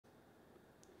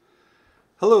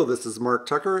Hello, this is Mark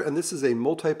Tucker, and this is a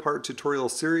multi-part tutorial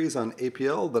series on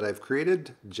APL that I've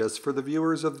created just for the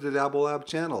viewers of the Dabble Lab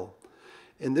channel.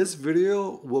 In this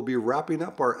video, we'll be wrapping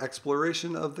up our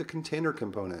exploration of the container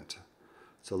component.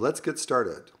 So let's get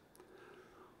started.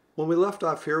 When we left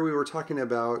off here, we were talking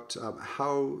about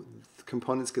how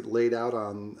components get laid out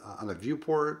on a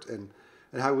viewport and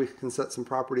how we can set some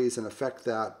properties and affect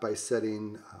that by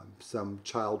setting some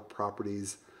child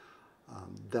properties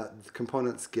that the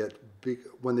components get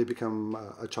when they become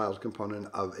a child component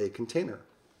of a container.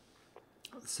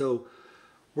 So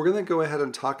we're going to go ahead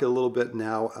and talk a little bit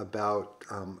now about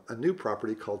a new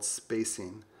property called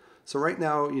spacing. So right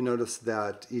now you notice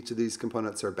that each of these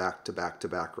components are back to back to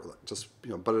back, or just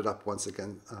butted up once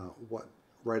again,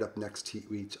 right up next to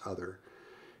each other.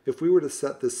 If we were to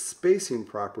set this spacing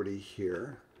property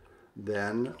here,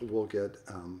 then we'll get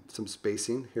some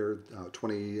spacing here,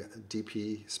 20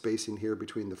 dp spacing here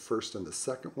between the first and the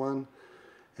second one.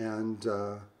 And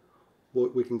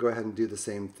we can go ahead and do the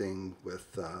same thing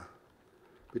with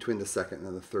between the second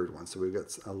and the third one. So we've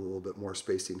got a little bit more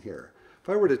spacing here. If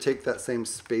I were to take that same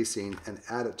spacing and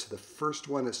add it to the first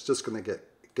one, it's just going to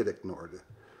get ignored.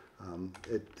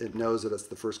 It knows that it's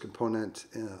the first component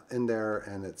in there,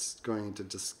 and it's going to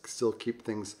just still keep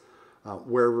things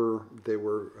wherever they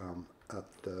were at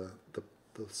the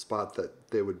spot that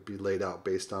they would be laid out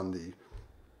based on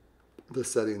the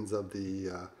settings of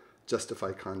the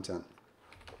justify content.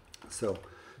 So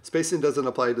spacing doesn't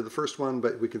apply to the first one,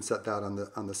 but we can set that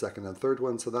on the second and third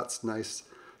one. So that's nice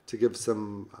to give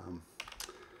some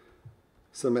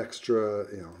extra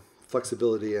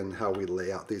flexibility in how we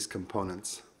lay out these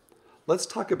components. Let's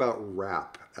talk about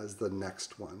wrap as the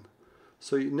next one.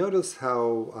 So you notice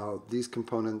how these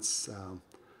components,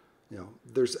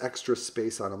 there's extra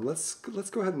space on them. Let's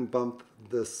go ahead and bump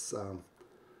this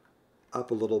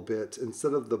up a little bit.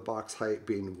 Instead of the box height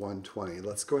being 120,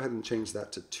 let's go ahead and change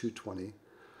that to 220.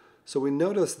 So we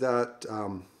notice that,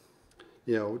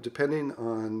 depending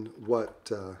on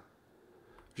what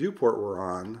viewport we're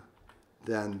on,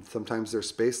 then sometimes there's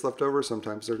space left over,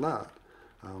 sometimes there's not.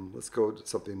 Let's go to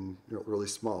something really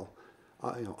small.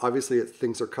 Obviously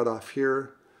things are cut off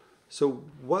here. So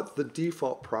what the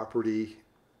default property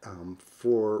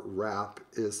for wrap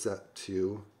is set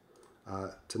to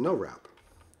no wrap.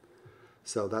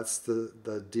 So that's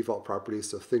the default property,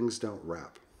 so things don't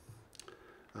wrap.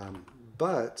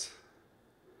 But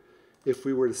if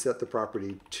we were to set the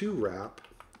property to wrap,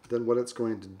 then what it's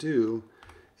going to do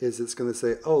is it's going to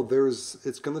say,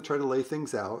 it's going to try to lay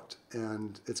things out,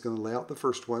 and it's going to lay out the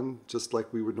first one just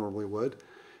like we would normally would.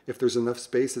 If there's enough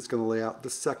space, it's going to lay out the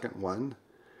second one.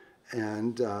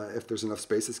 And if there's enough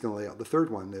space, it's going to lay out the third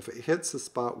one. If it hits a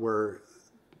spot where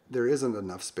there isn't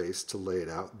enough space to lay it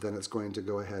out, then it's going to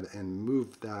go ahead and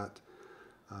move that.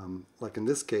 Like in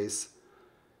this case,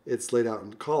 it's laid out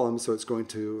in columns, so it's going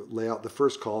to lay out the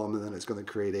first column, and then it's going to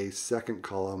create a second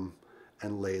column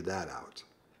and lay that out.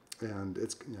 And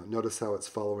it's notice how it's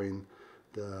following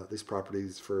these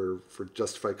properties for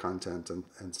justify content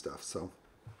and stuff. So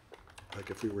like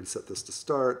if we were to set this to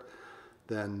start,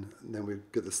 then we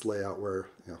get this layout where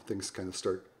things kind of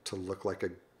start to look like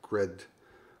a grid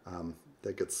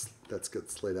that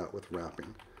gets laid out with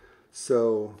wrapping.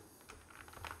 So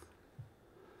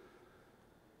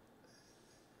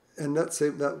and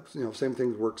same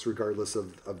thing works regardless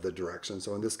of the direction.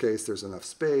 So in this case, there's enough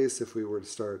space. If we were to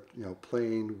start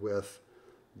playing with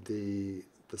the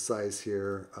size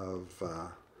here of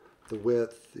the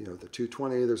width, the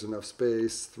 220, there's enough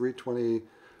space. 320,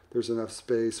 there's enough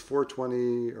space.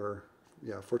 420,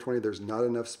 420, there's not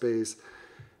enough space.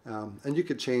 And you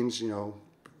could change,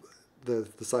 the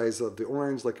size of the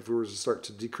orange. Like if we were to start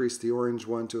to decrease the orange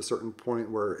one to a certain point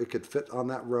where it could fit on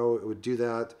that row, it would do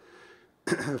that.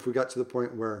 If we got to the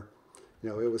point where,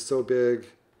 it was so big,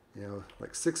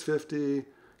 like 650,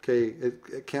 okay,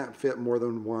 it can't fit more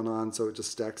than one on, so it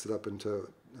just stacks it up into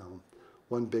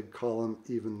one big column,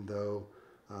 even though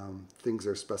things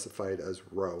are specified as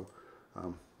row.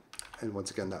 And once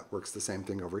again, that works the same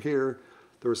thing over here.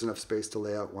 There was enough space to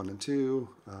lay out 1 and 2,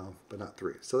 but not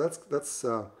 3. So that's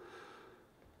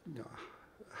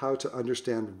how to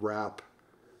understand wrap.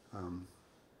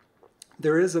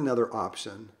 There is another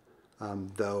option,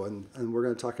 though, and we're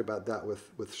going to talk about that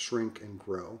with shrink and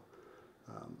grow.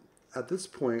 At this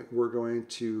point, we're going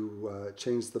to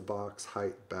change the box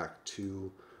height back to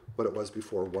what it was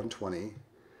before, 120.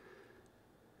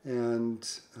 And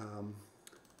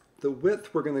the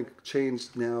width we're going to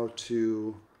change now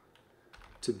to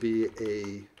be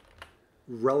a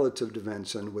relative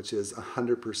dimension, which is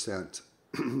 100%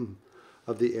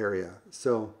 of the area.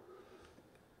 So,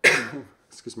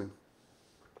 excuse me.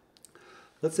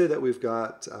 let's say that we've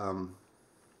got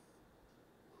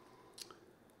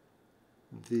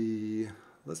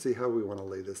let's see how we want to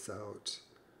lay this out.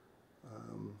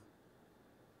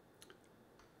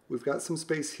 We've got some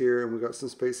space here and we've got some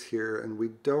space here, and we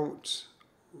don't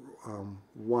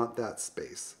want that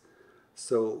space.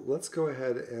 So let's go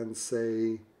ahead and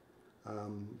say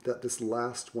that this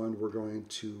last one we're going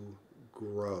to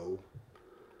grow.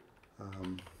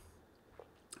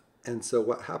 And so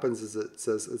what happens is it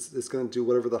says it's going to do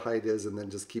whatever the height is and then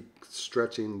just keep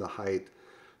stretching the height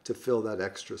to fill that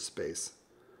extra space.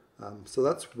 So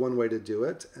that's one way to do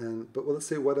it. But let's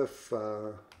say what if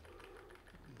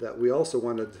that we also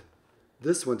wanted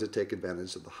this one to take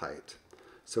advantage of the height.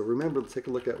 So remember, take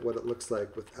a look at what it looks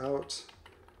like without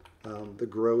the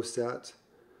grow set.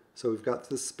 So we've got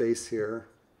this space here.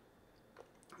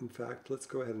 In fact, let's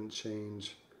go ahead and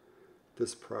change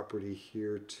this property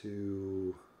here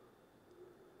to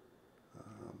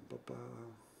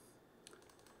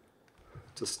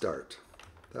start.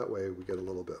 That way we get a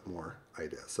little bit more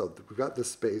idea. So we've got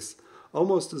this space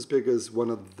almost as big as one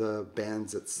of the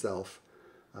bands itself.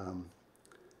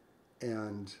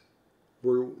 And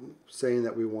we're saying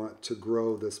that we want to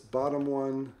grow this bottom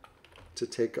one to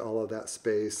take all of that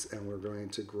space, and we're going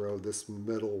to grow this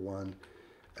middle one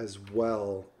as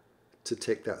well to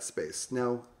take that space.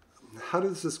 Now, how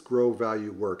does this grow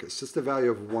value work? It's just a value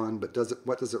of 1, but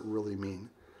what does it really mean?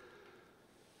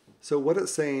 So what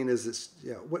it's saying is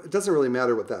it doesn't really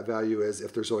matter what that value is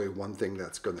if there's only one thing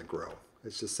that's going to grow.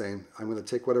 It's just saying I'm going to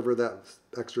take whatever that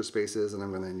extra space is and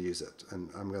I'm going to use it, and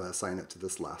I'm going to assign it to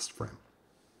this last frame.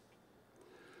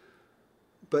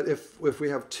 But if we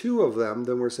have 2 of them,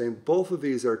 then we're saying both of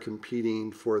these are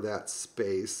competing for that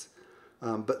space,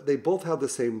 but they both have the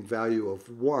same value of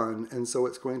 1, and so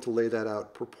it's going to lay that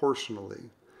out proportionally.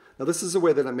 Now this is a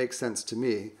way that it makes sense to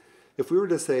me. If we were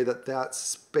to say that that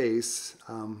space,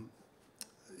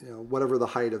 whatever the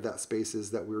height of that space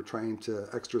is that we're trying to,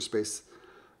 extra space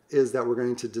is that we're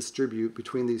going to distribute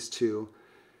between these 2,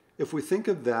 if we think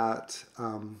of that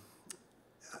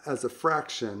as a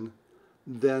fraction,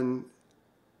 then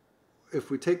if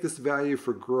we take this value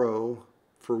for grow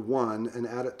for 1 and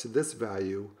add it to this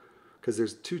value, because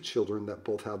there's 2 children that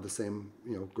both have the same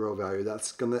grow value,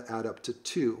 that's going to add up to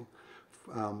 2.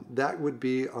 That would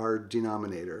be our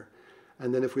denominator.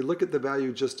 And then if we look at the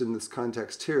value just in this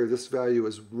context here, this value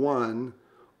is 1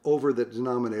 over the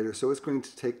denominator, so it's going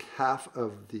to take half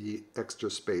of the extra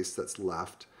space that's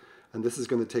left, and this is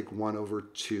going to take 1 over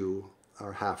 2,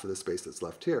 or half of the space that's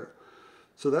left here.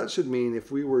 So that should mean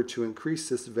if we were to increase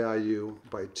this value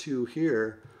by 2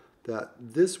 here, that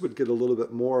this would get a little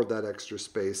bit more of that extra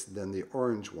space than the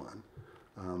orange one,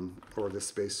 or this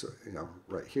space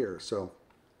right here. So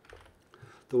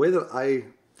the way that I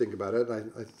think about it,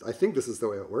 I think this is the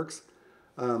way it works,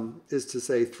 is to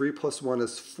say 3 plus 1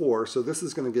 is 4, so this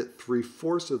is going to get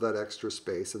 3/4 of that extra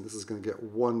space, and this is going to get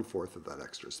 1/4 of that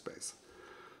extra space.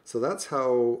 So that's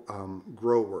how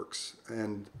grow works,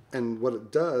 and what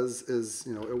it does is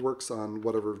it works on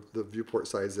whatever the viewport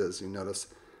size is. You notice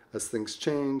as things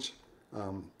change,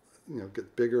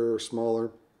 get bigger or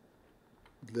smaller,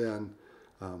 then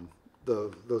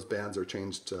those bands are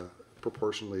changed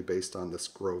proportionally based on this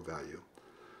grow value.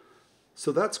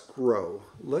 So that's grow.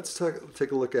 Let's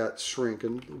take a look at shrink,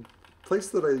 and the place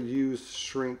that I use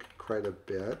shrink quite a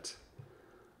bit.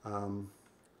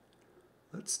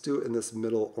 Let's do it in this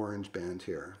middle orange band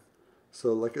here.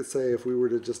 So like I say, if we were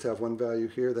to just have one value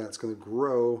here, then it's going to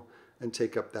grow and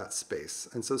take up that space.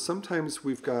 And so sometimes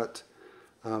we've got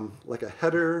like a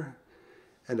header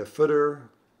and a footer,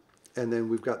 and then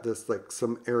we've got this like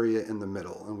some area in the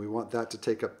middle, and we want that to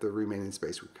take up the remaining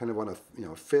space. We kind of want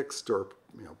a fixed or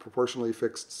proportionally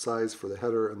fixed size for the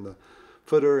header and the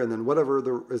footer, and then whatever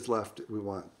there is left, we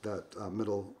want that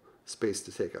middle space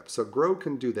to take up. So grow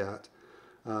can do that.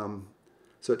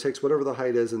 So it takes whatever the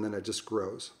height is and then it just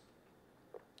grows.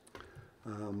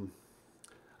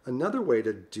 Another way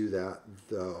to do that,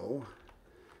 though,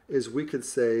 is we could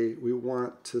say we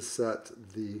want to set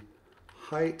the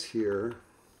height here.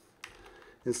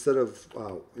 Instead of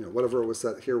whatever it was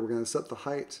set here, we're going to set the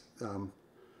height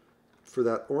for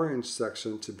that orange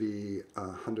section to be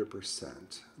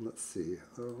 100%. Let's see.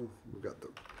 Oh,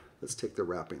 let's take the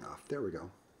wrapping off. There we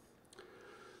go.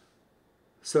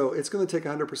 So it's going to take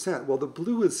 100%. Well, the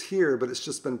blue is here, but it's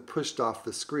just been pushed off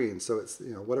the screen. So it's,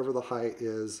 whatever the height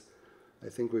is, I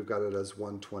think we've got it as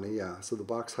 120. Yeah, so the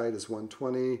box height is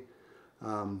 120.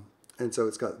 And so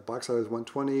it's got box height is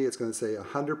 120. It's going to say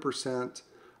 100%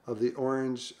 of the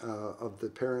orange of the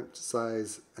parent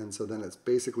size. And so then it's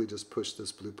basically just pushed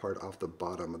this blue part off the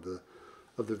bottom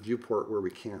of the viewport where we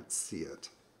can't see it.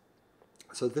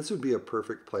 So this would be a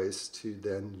perfect place to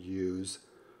then use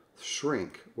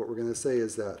shrink. What we're going to say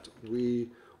is that we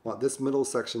want this middle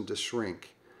section to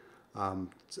shrink.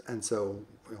 And so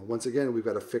once again, we've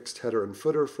got a fixed header and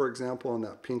footer, for example, on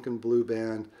that pink and blue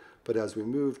band. But as we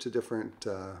move to different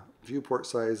viewport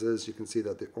sizes, you can see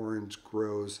that the orange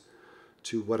grows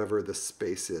to whatever the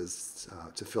space is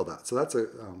to fill that. So that's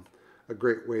a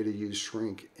great way to use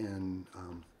shrink in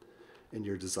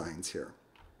your designs here.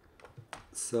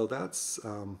 So that's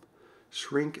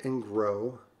shrink and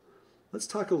grow. Let's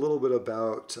talk a little bit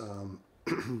about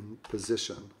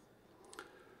position.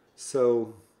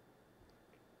 So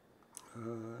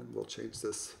we'll change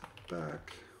this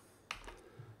back.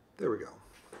 There we go.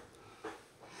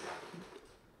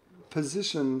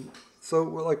 Position. So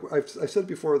like I've said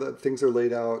before, that things are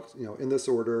laid out, in this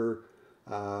order: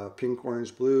 pink,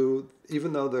 orange, blue.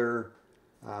 Even though they're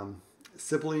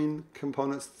sibling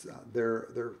components, they're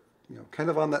kind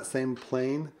of on that same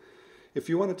plane. If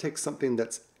you want to take something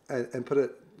that's and put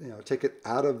it, take it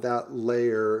out of that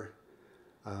layer,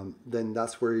 then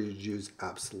that's where you use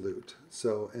absolute.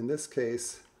 So in this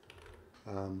case,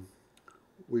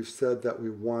 we've said that we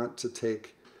want to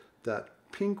take that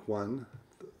pink one,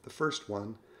 the first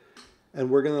one, and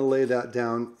we're going to lay that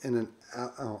down in an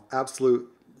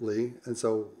absolutely. And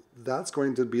so that's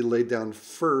going to be laid down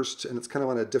first, and it's kind of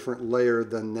on a different layer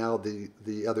than now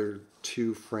the other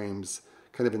two frames,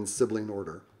 kind of in sibling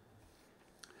order.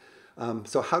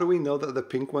 So how do we know that the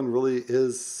pink one really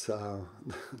is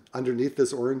underneath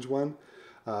this orange one?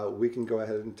 We can go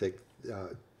ahead and take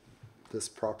this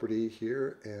property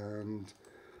here, and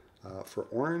for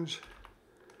orange,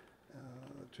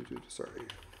 sorry,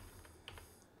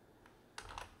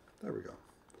 there we go.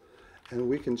 And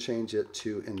we can change it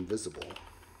to invisible.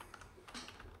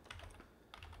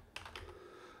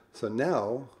 So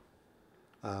now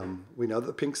we know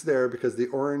that pink's there because the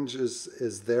orange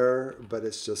is there, but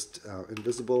it's just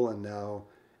invisible, and now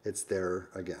it's there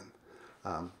again.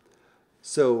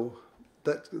 So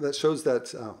that shows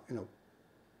that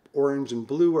orange and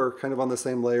blue are kind of on the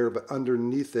same layer, but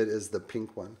underneath it is the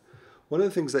pink one. One of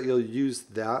the things that you'll use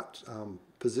that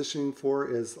positioning for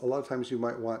is a lot of times you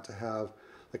might want to have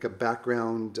like a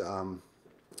background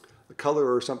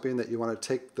color or something that you want to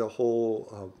take the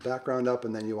whole background up,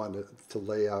 and then you want to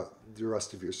lay out the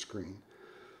rest of your screen.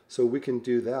 So we can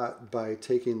do that by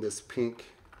taking this pink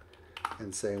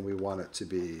and saying we want it to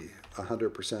be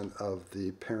 100% of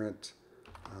the parent,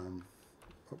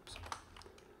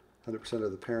 100%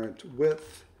 of the parent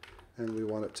width, and we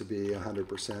want it to be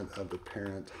 100% of the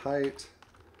parent height.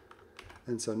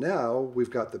 And so now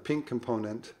we've got the pink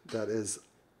component that is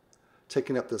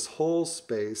taking up this whole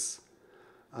space,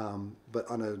 but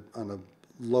on a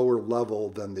lower level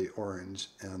than the orange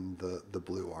and the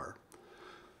blue are.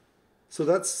 So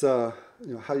that's how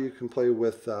you can play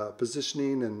with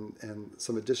positioning and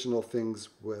some additional things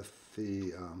with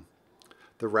the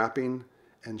wrapping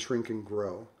and shrink and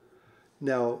grow.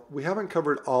 Now, we haven't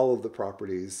covered all of the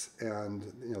properties, and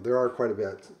there are quite a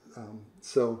bit.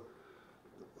 So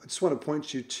I just want to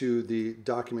point you to the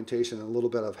documentation and a little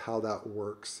bit of how that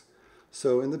works.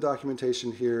 So in the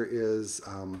documentation here is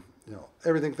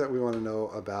everything that we want to know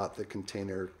about the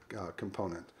container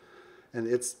component. And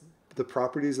it's the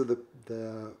properties of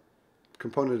the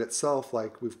component itself,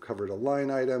 like we've covered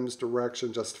align items,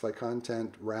 direction, justify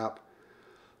content, wrap.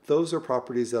 Those are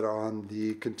properties that are on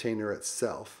the container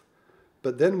itself.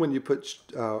 But then when you put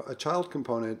a child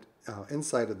component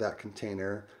inside of that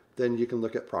container, then you can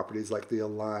look at properties like the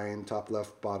align, top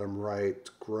left, bottom right,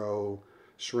 grow,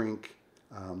 shrink,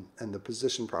 and the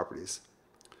position properties.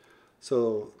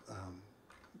 So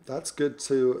that's good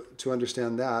to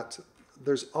understand that.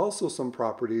 There's also some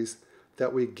properties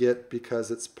that we get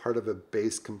because it's part of a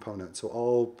base component. So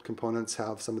all components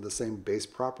have some of the same base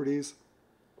properties.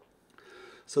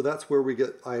 So that's where we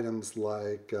get items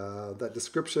like that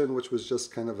description, which was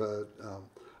just kind of a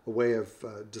way of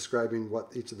describing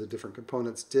what each of the different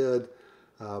components did.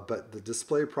 But the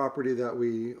display property that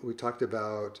we talked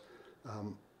about,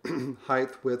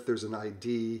 height, width, there's an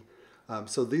ID.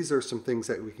 So these are some things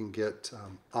that we can get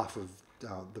off of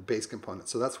the base component.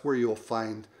 So that's where you'll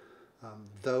find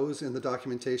those in the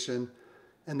documentation.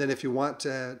 And then if you want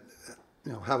to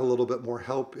have a little bit more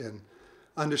help in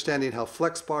understanding how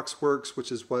Flexbox works,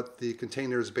 which is what the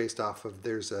container is based off of,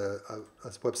 there's a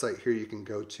website here you can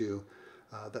go to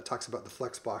that talks about the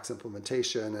Flexbox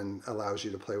implementation and allows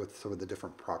you to play with some of the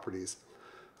different properties.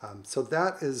 So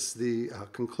that is the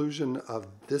conclusion of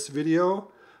this video.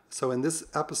 So in this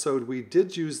episode, we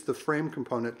did use the frame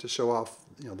component to show off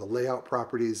the layout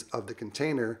properties of the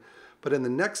container. But in the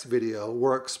next video,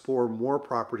 we'll explore more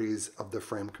properties of the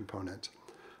frame component.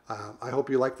 I hope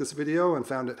you liked this video and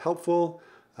found it helpful.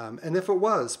 And if it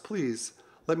was, please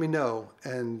let me know,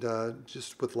 and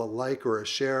just with a like or a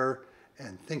share.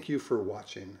 And thank you for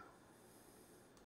watching.